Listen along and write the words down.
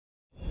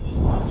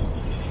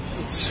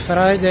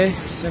Friday,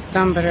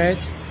 September 8,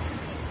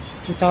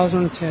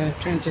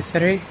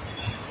 2023.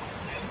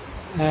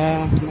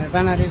 My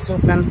banner is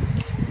open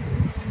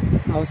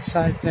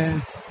outside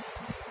the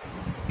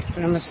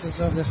premises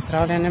of the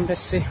Australian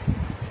Embassy.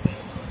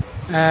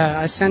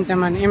 I sent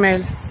them an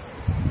email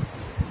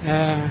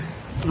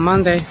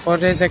Monday, 4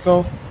 days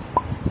ago,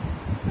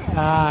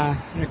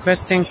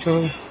 requesting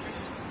to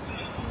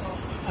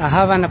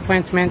have an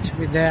appointment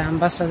with the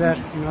ambassador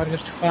in order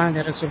to find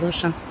a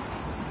resolution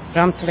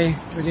promptly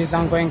to this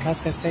ongoing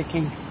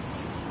hostage-taking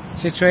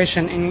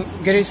situation in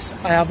Greece.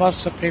 I have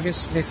also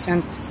previously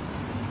sent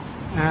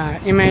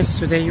emails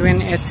to the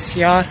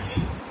UNHCR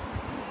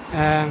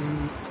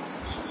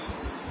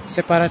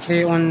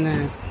separately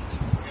on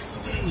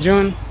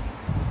June,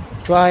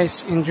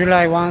 twice in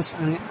July once,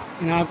 and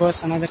in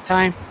August another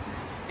time,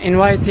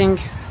 inviting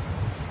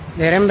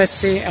their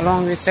embassy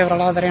along with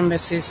several other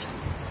embassies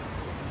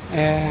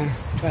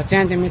to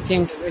attend a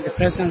meeting with the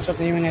presidents of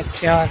the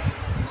UNHCR,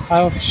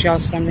 high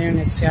officials from the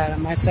UNHCR,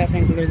 and myself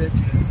included,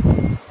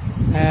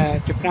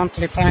 to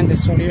promptly find a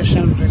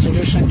resolution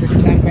to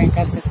this ongoing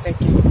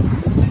hostage-taking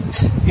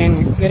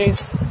in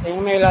Greece. The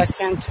email I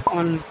sent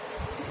on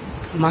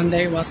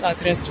Monday was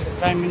addressed to the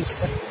Prime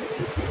Minister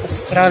of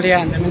Australia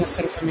and the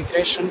Minister of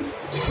Immigration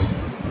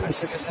and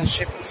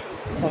Citizenship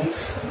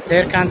of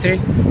their country.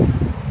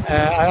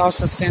 I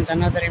also sent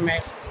another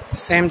email the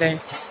same day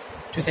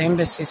to the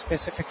embassy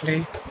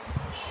specifically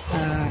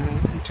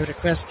to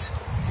request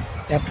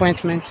the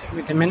appointment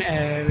with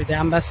the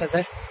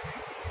ambassador.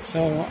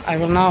 So I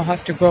will now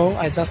have to go.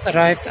 I just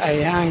arrived.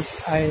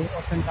 I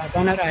opened my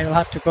banner. I will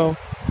have to go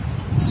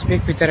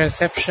speak with the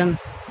reception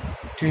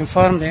to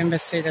inform the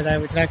embassy that I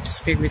would like to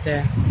speak with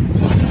the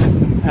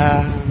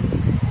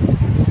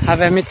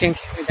have a meeting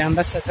with the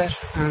ambassador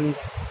and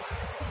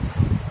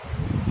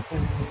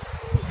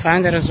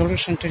find a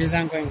resolution to this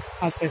ongoing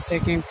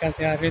hostage-taking, because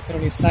they are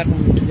literally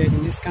starving to death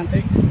in this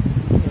country.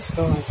 Let's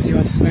go and see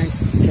what's going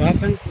to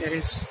happen. There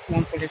is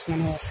one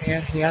policeman over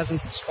here. He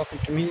hasn't spoken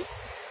to me.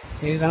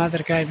 There is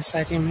another guy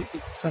beside him. He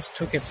just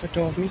took a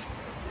photo of me.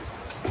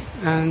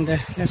 And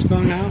let's go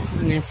now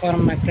and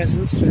inform my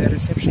presence to the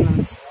reception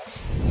and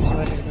see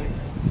what is going on.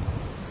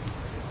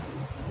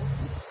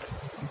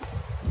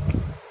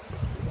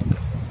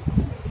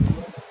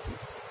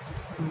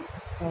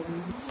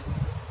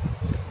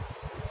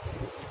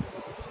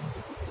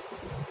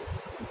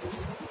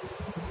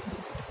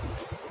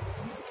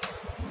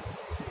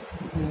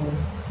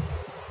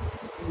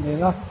 They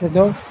locked the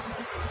door.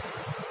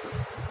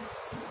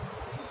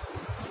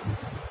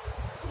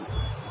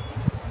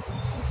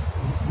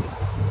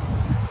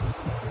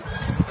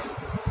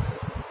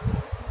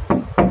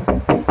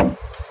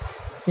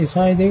 He's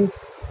hiding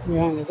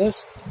behind the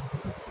desk.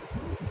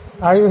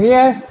 Are you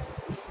here?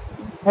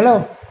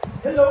 Hello.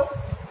 Hello.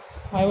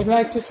 I would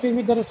like to speak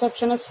with the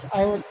receptionist.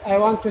 I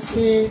want to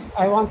see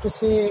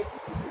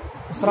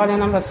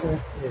Australian Embassy.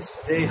 Yes,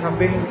 they have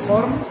been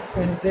informed,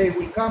 and they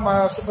will come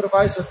a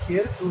supervisor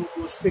here to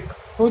speak.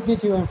 Who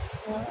did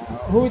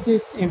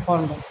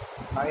inform them?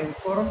 I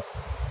informed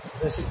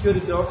the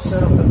security officer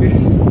of the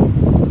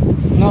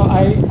building. No,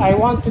 I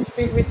want to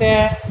speak with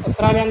the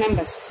Australian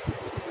Embassy,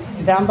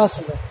 the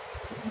ambassador.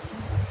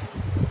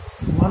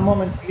 One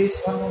moment, please.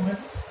 1 moment.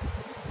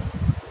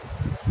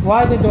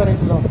 Why the door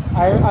is locked?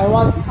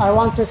 I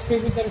want to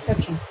speak with the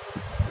reception.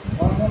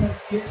 1 moment,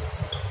 please.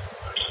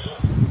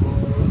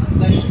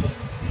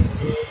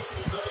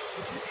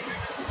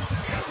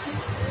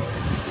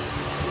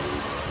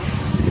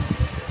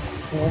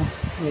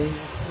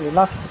 We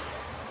locked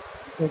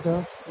the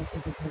door.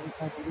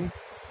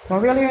 So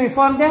will you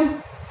inform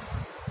them?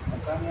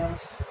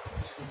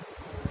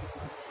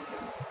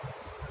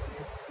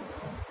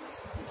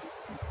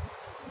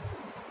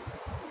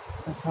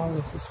 That's how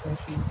the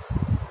situation is.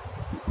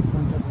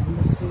 Under the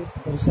embassy,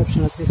 the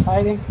receptionist is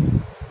hiding.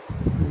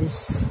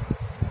 This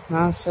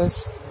man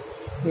says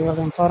he will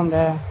inform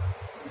the,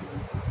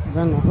 I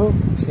don't know who,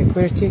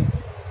 security.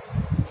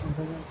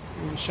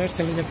 And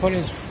certainly the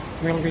police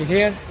will be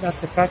here.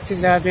 That's the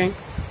practice they are doing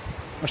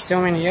for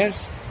so many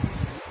years.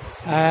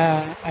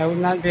 I will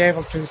not be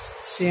able to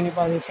see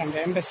anybody from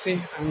the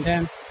embassy, and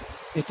then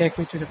they take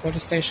me to the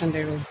police station.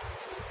 They will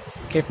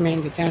keep me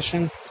in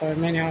detention for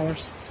many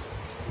hours,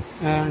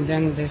 and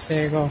then they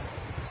say, go.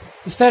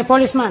 Mr.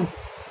 Policeman.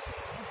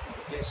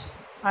 Yes.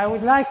 I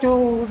would like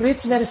to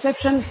reach the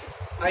reception.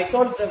 I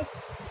told them.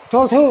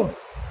 Told who?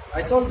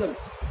 I told them.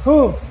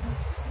 Who?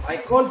 I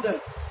called them.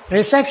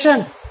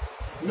 Reception?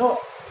 No.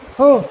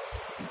 Who?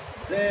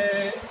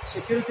 The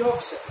security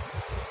officer.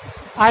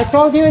 I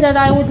told you that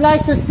I would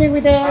like to speak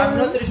with the... I'm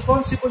not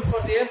responsible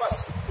for the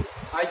embassy.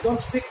 I don't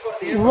speak for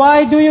the embassy.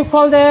 Why do you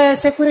call the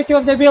security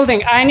of the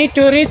building? I need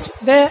to reach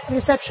the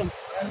reception.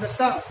 I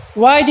understand.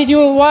 Why the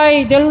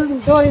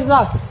door is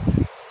locked?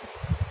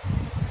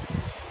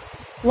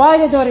 Why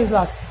the door is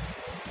locked?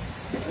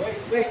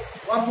 Wait,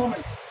 1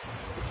 moment.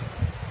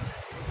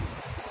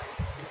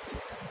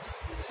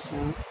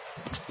 So,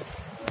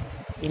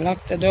 you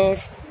lock the door.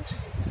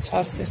 It's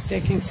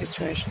hostage-taking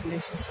situation.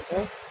 This is the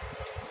door.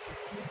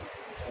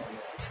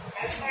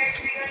 Be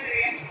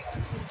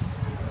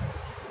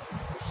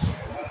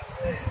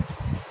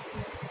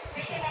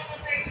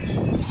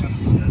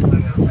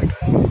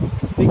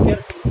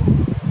careful.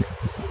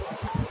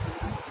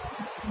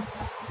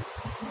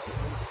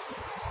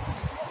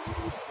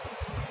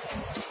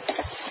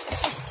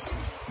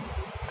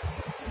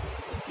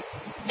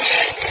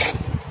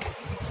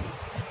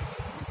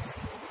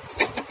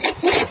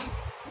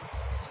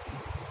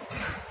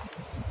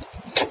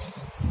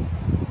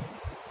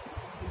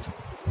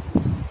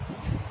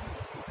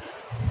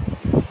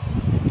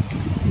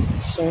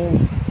 So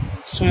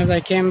as soon as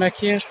I came back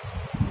here,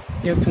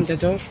 he opened the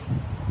door.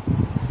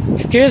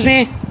 Excuse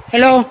me,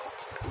 hello,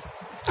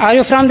 are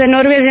you from the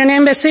Norwegian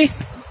embassy?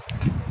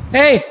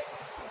 Hey,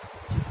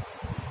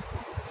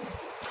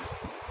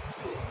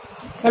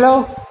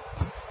 hello,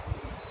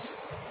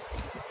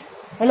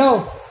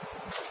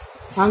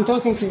 I'm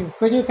talking to you.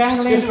 Could you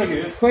kindly inform?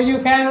 Could you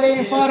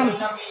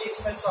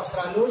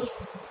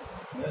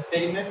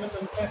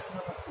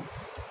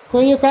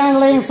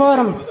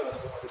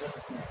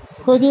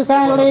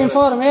kindly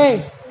inform?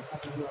 Hey.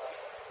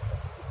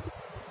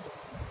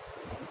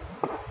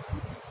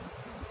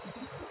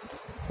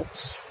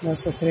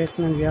 That's the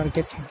treatment we are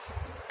getting.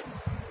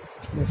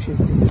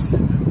 Refugees.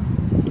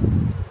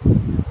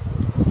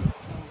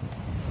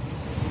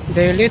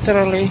 They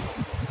literally,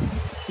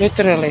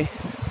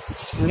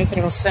 in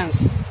literal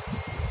sense,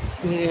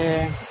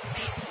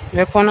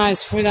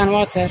 weaponize food and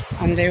water,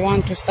 and they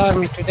want to starve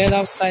me to death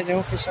outside the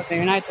office of the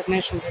United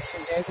Nations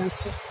Refugee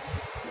Agency.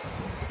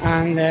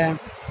 And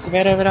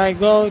wherever I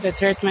go, the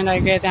treatment I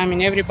get, I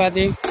mean,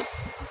 everybody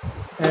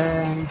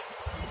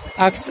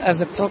acts as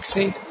a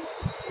proxy,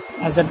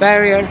 as a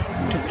barrier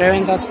to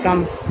prevent us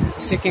from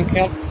seeking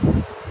help.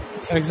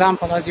 For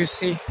example, as you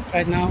see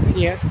right now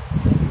here,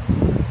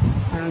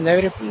 and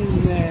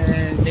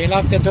they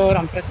lock the door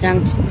and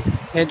pretend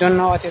they don't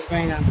know what is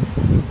going on.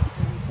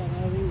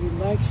 Surviving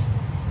with legs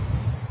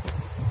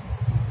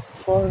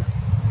for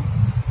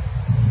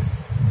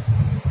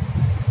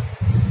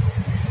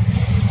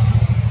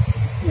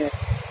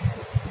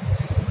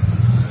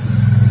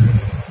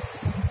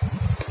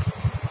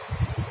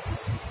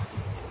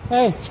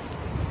Hey,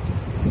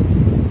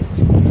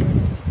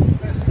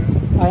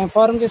 I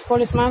informed this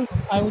policeman.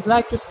 I would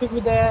like to speak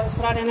with the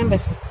Australian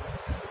embassy.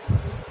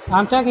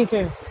 I'm talking to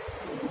you.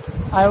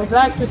 I would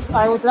like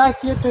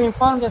you to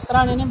inform the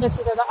Australian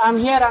embassy that I'm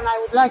here and I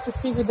would like to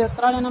speak with the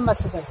Australian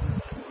ambassador.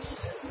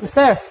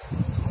 Mister,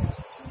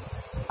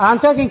 I'm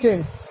talking to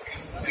you.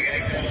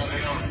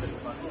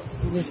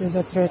 This is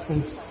a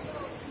treatment.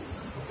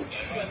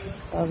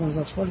 Thousands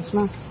of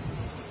policemen.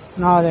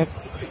 Now the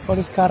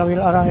police car will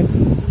arrive.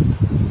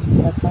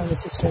 That's how the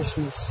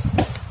situation is.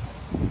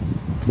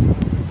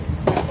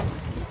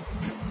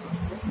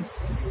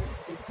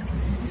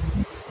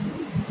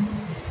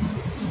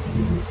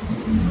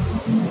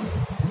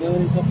 The door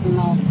is open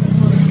now.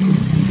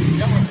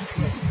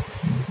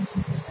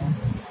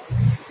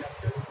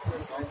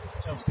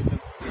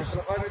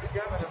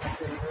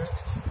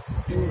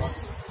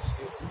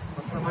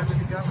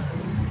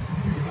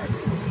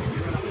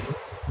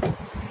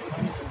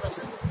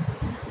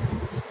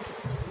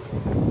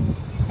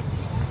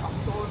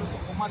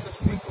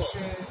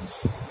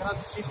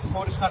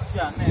 Χωρίς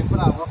χαρτιά, ναι,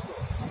 μπράβο, αυτό.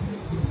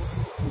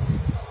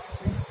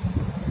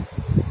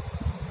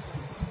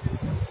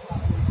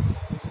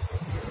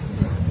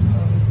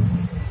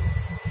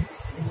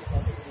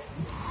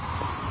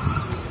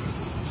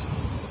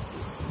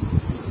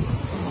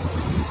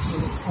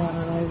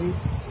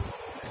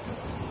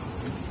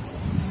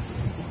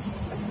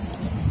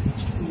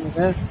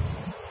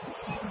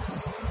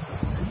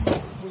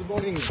 Good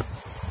morning.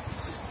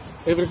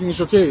 Everything is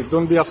okay.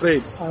 Don't be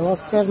afraid. I was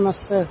scared,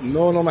 master.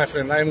 No, my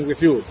friend. I am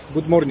with you.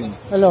 Good morning.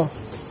 Hello.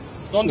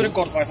 Don't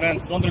record, my friend.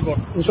 Don't record.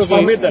 It's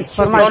okay. It's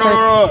for my safety.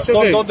 No. It's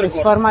okay. Don't It's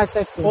record. for my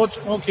safety.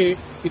 Okay.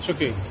 It's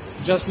okay.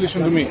 Just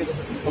listen to me.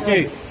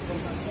 Okay.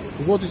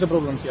 What is the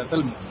problem here?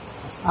 Tell me.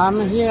 I'm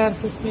here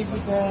to speak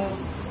with the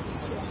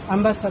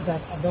ambassador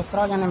at the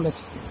Australian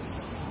embassy.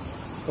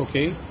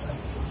 Okay.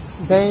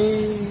 They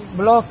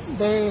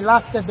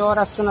locked the door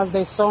as soon as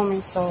they saw me,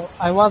 so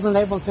I wasn't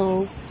able to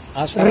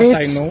As far as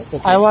I know,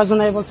 okay. I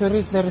wasn't able to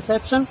reach the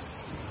reception.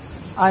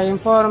 I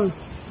informed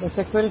the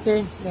security,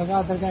 the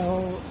other guy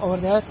over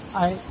there.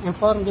 I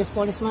informed this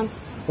policeman.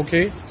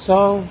 Okay. So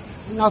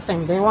nothing.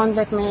 They won't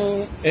let me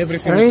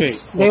Everything reach. okay.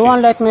 They Okay.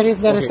 won't let me reach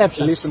the Okay.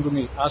 reception. Listen to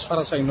me. As far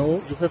as I know,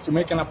 you have to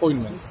make an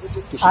appointment.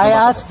 I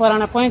asked for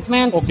an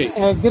appointment. Okay.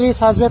 Greece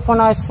has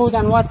weaponized food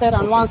and water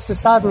and wants to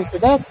starve me to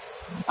death.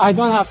 I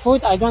don't have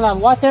food. I don't have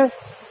water.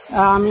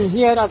 I'm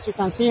here, as you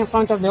can see, in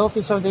front of the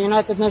office of the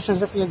United Nations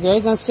Refugee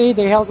Agency.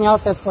 They held me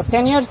hostage for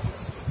 10 years.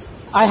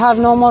 I have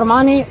no more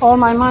money. All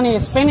my money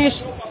is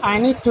finished. I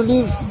need to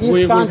leave this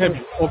We will country. help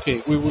you. Okay.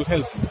 We will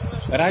help you.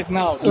 Right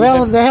now.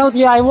 Well, the help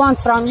I want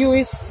from you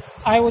is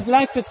I would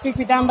like to speak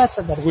with the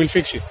ambassador. We'll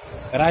fix it.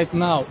 Right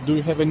now, do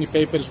you have any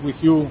papers with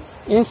you?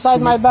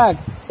 Inside my bag.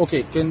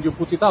 Okay. Can you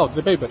put it out,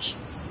 the papers?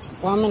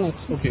 1 minute.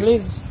 Okay.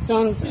 Please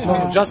don't. No,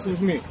 just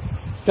with me.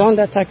 Don't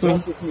attack me.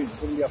 Just with me.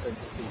 Don't be afraid.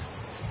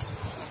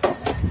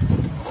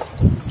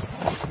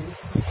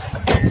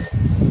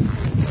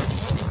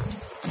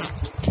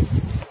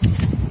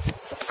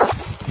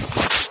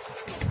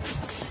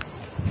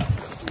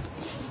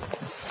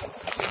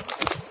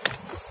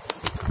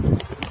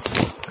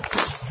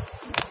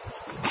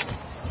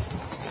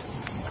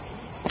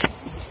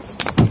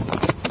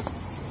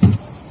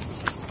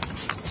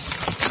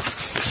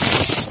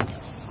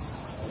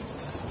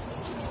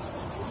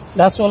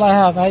 That's all I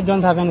have. I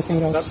don't have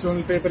anything else. That's the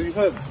only paper you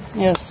have?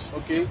 Yes.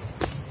 Okay.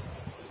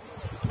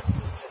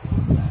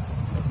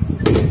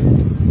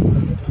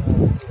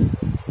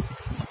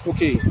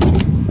 Okay,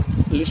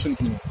 listen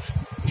to me.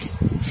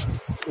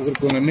 We're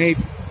going to make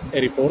a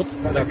report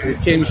that we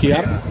came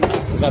here,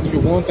 that you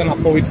want an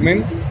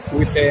appointment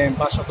with the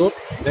ambassador,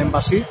 the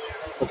embassy,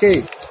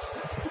 okay?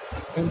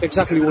 And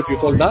exactly what you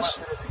told us.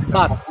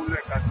 But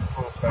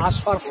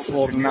as far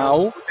for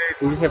now,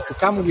 you have to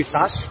come with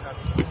us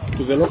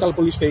to the local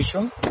police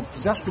station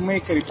just to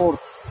make a report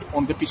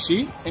on the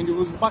PC, and you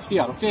will be back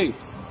here, okay?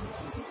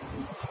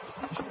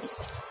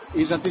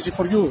 Is that easy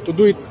for you to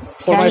do it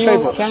for my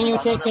favor? Can you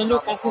take a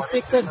look at these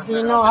pictures? Do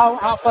you know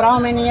for how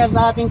many years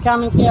I have been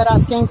coming here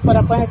asking for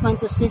appointment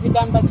to speak with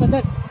the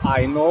ambassador?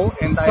 I know,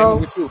 and I am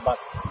with you, but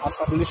as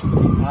far, listen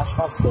to me, as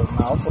far for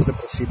now, for the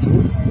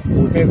procedure,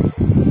 we have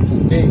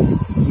to take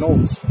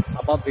notes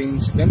about the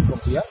incident from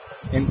here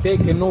and take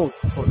a note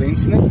for the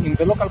incident in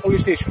the local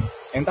police station.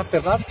 And after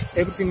that,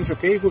 everything is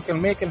okay, we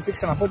can make and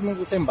fix an appointment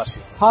with the embassy.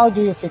 How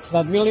do you fix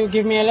that? Will you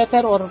give me a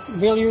letter or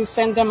will you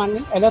send them a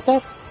letter?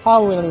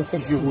 How will you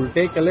fix it? You will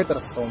take a letter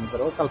from the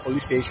local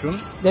police station.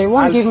 They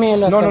won't give me a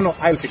letter. No,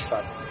 I'll fix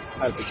that.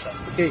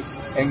 Okay?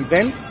 And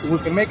then we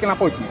can make an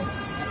appointment.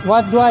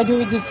 What do I do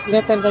with this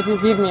letter that you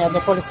give me at the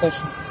police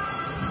station?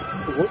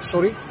 What?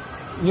 Sorry?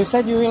 You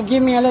said you will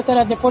give me a letter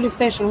at the police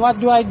station. What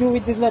do I do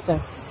with this letter?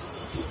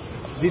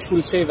 This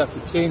will say that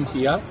you came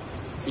here,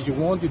 you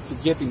wanted to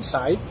get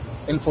inside,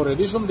 and for a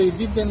reason they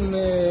didn't...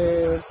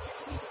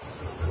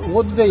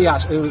 what did they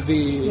ask?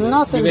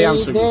 Nothing.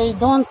 Did they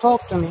don't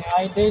talk to me.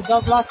 They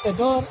just lock the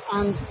door,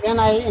 and when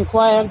I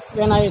inquired,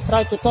 when I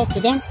tried to talk to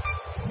them,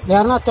 they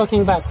are not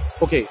talking back.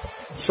 Okay,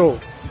 so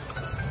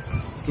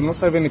do not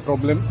have any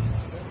problem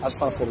as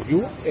far for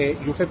you.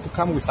 You have to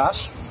come with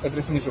us.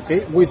 Everything is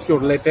okay with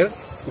your letter.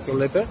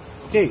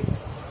 Okay,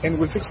 and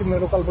we'll fix it in the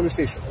local police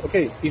station.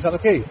 Okay, is that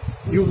okay?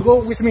 You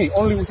go with me,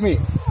 only with me.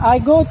 I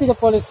go to the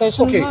police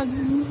station. Okay.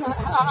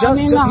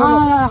 Hundreds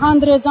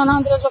and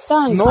hundreds of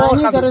times. I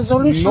need a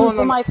resolution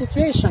to my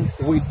situation.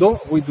 We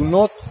do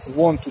not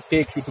want to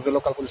take you to the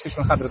local police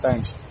station 100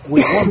 times.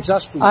 We want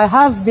just to... I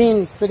have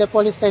been to the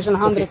police station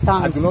 100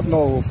 times. I do not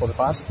know for the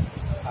past.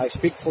 I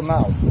speak for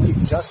now.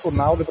 Just for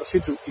now, the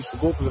procedure is to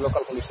go to the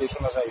local police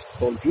station, as I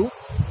told you,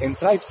 and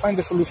try to find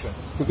a solution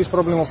to this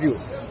problem of you.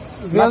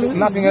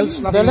 Nothing else,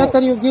 nothing The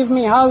letter more. you give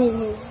me, how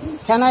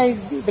can I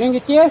bring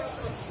it here?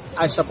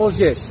 I suppose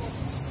yes.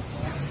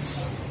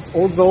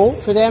 Although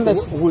to the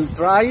embassy. We'll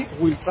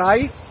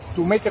try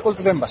to make a call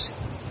to the embassy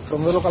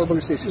from the local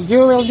police station. You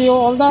will do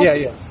all that?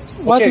 Yeah.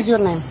 What is your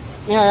name?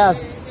 May I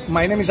ask?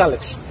 My name is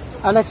Alex.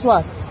 Alex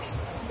what?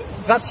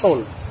 That's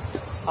all.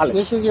 Alex.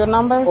 This is your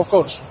number? Of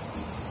course.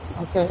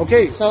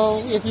 Okay.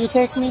 So if you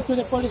take me to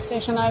the police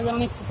station, I will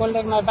need to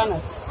collect my banner.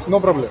 No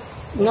problem.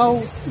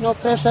 No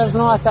pressures,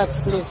 no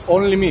attacks, please.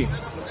 Only me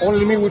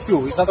with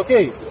you. Is that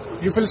okay?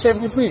 You feel safe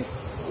with me?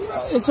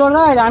 It's all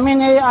right. I mean,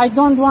 I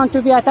don't want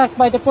to be attacked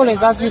by the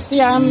police. As you see,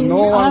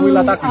 No one will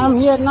attack you. I'm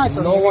here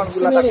nicely. No one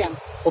will attack you.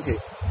 Okay.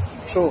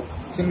 So,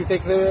 can you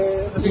take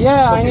the thing?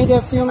 Yeah, okay. I need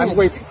a few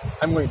minutes.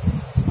 I'm waiting.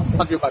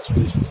 Pack your bags,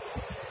 please.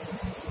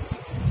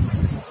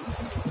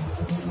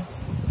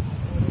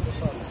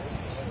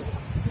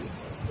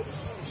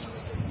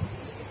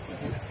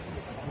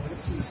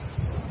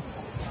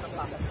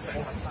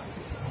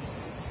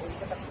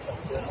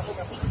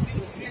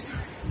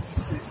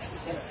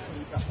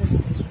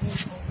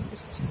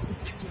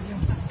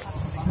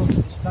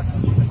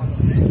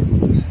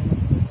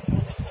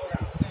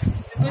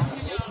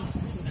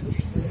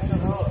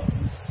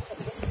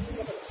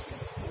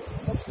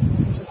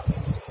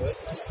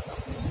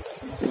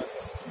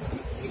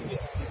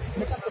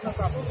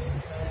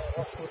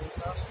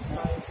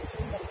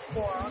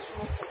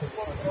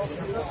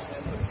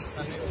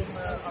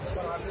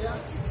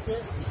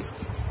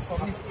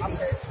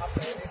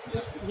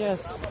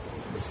 Yes.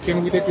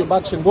 Can we take your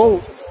bags and go?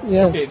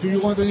 Yes. Okay. Do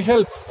you want any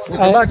help with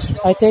the bags?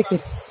 I take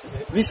it.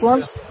 This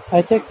one?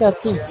 I take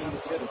that too.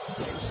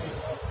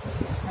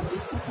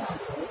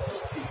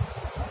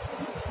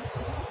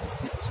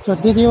 So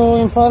did you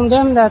inform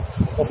them that?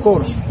 Of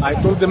course. I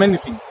told them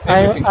everything.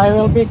 I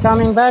will be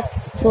coming back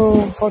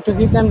to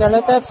give them the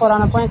letter for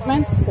an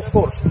appointment? Of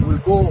course. We'll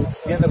go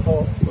together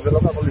to the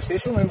local police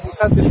station and we'll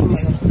have the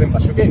solution to the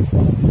embassy, okay?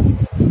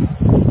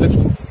 Let's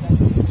go.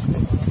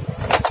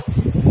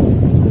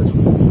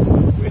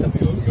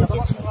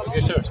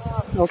 Okay, sir.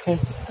 Okay.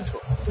 Let's go.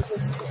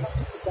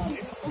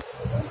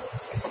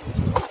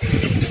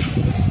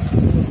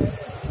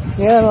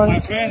 Yeah, My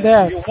friend,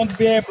 there. you won't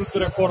be able to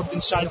record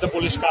inside the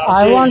police car.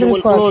 I Okay? won't You will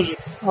record. close it.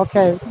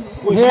 Okay.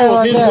 We'll Here do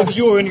or this there. with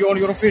you on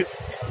your feet.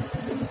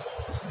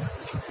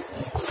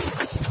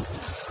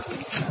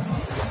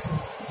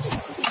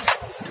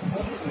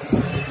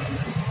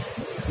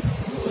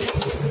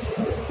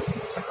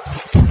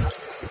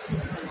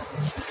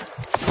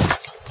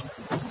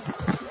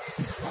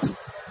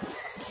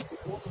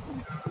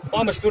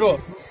 Πάμε, Σπυρό.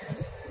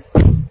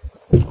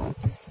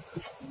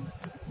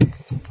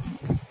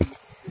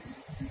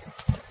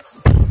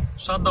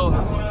 Σαν τα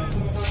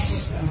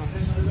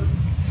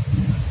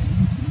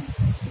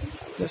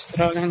the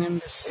Australian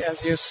embassy.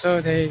 As you saw,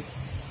 they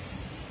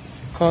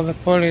called the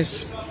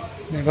police.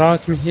 They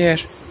brought me here,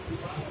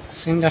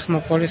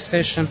 Sindahma police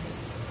station.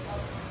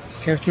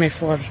 Kept me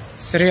for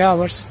 3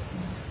 hours.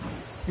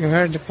 You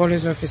heard the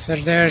police officer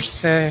there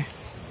say,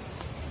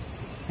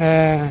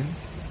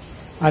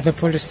 at the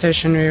police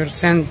station we will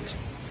send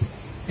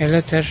a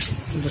letter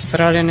to the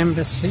Australian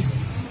embassy.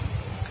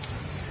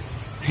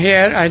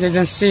 Here I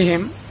didn't see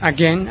him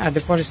again at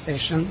the police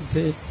station,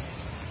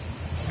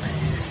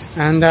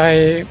 and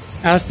I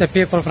asked the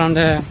people from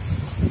the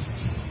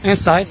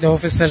inside, the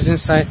officers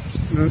inside,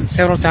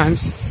 several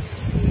times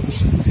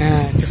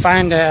to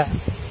find the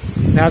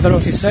other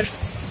officer.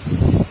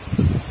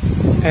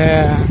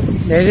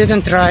 They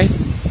didn't try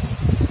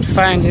to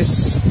find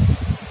this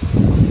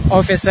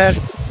officer,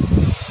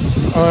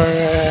 or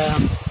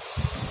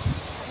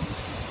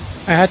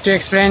I had to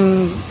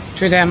explain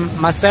to them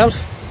myself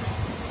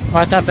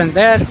what happened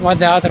there, what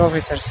the other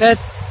officer said,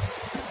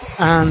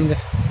 and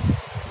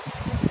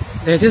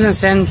they didn't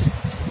send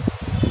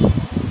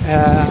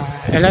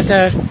a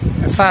letter,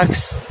 a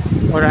fax,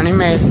 or an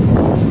email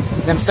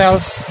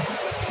themselves to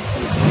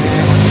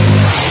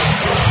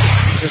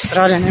the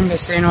Australian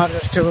embassy in order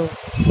to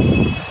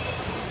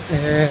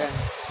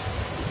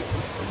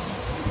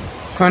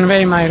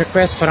convey my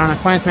request for an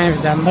appointment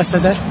with the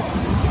ambassador,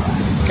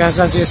 because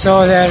as you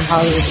saw there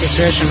how the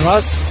situation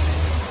was,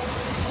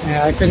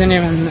 I couldn't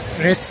even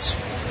reach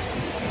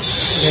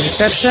the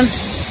reception.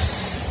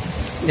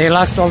 They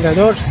locked all the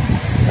doors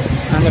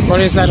and the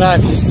police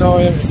arrived. You saw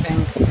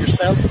everything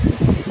yourself.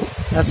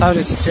 That's how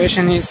the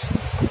situation is,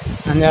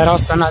 and they are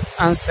also not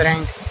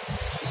answering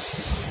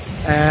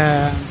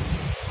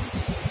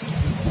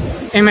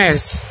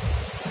emails.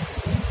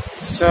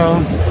 So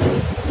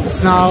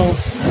it's now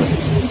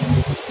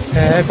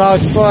about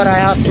 4. I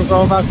have to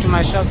go back to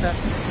my shelter,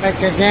 back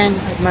again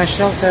at my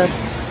shelter.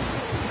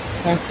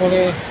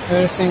 Thankfully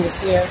everything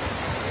is here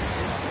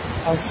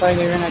outside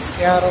the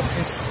UNHCR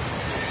office.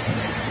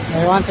 So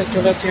I wanted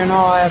to let you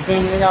know I have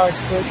been without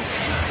food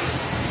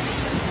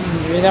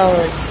and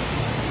without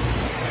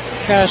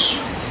cash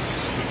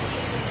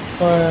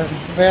for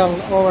well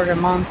over a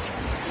month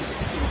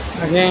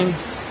again,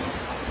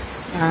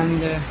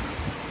 and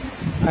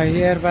I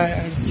hereby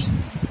urge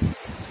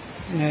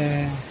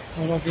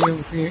all of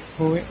you,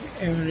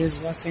 whoever is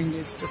watching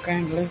this, to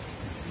kindly,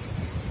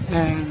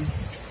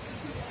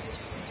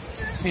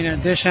 in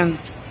addition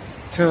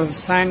to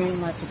signing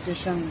my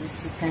petition,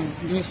 which you can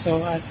do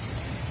so at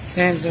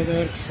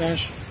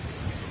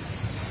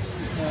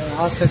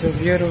change.org/Hostage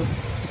of Europe.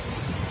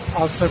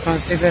 Also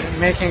consider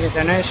making a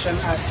donation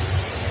at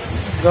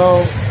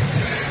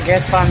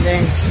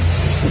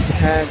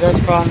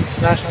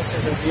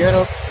GoGetFunding.com/Hostage of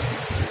Europe.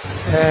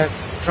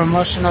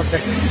 Promotion of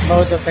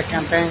both of the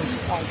campaigns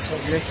also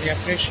greatly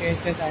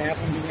appreciated. I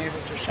haven't been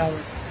able to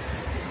shower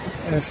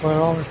for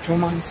over 2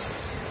 months.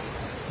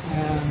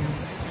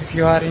 If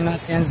you are in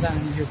Athens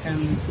and you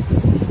can,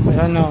 I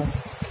don't know,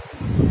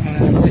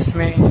 assist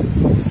me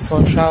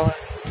for shower,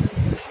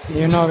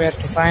 you know where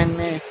to find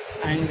me.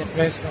 I need a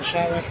place for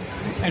shower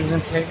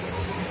urgently,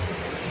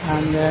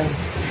 and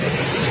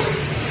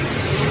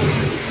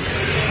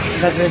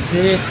that will be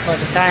it for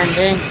the time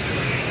being.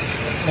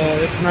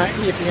 If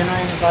you know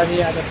anybody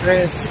at the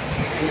press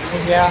in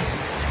Libya,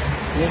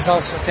 please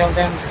also tell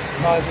them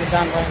about this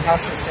ongoing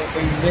hostage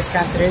taking in this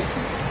country,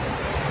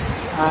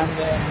 and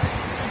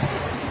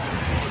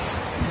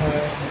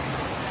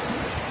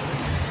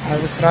I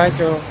will try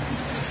to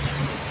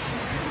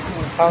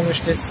publish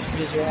this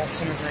video as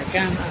soon as I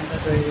can, and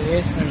that will be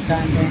it for the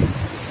time being.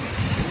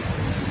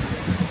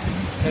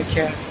 Take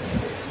care.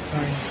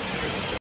 Bye.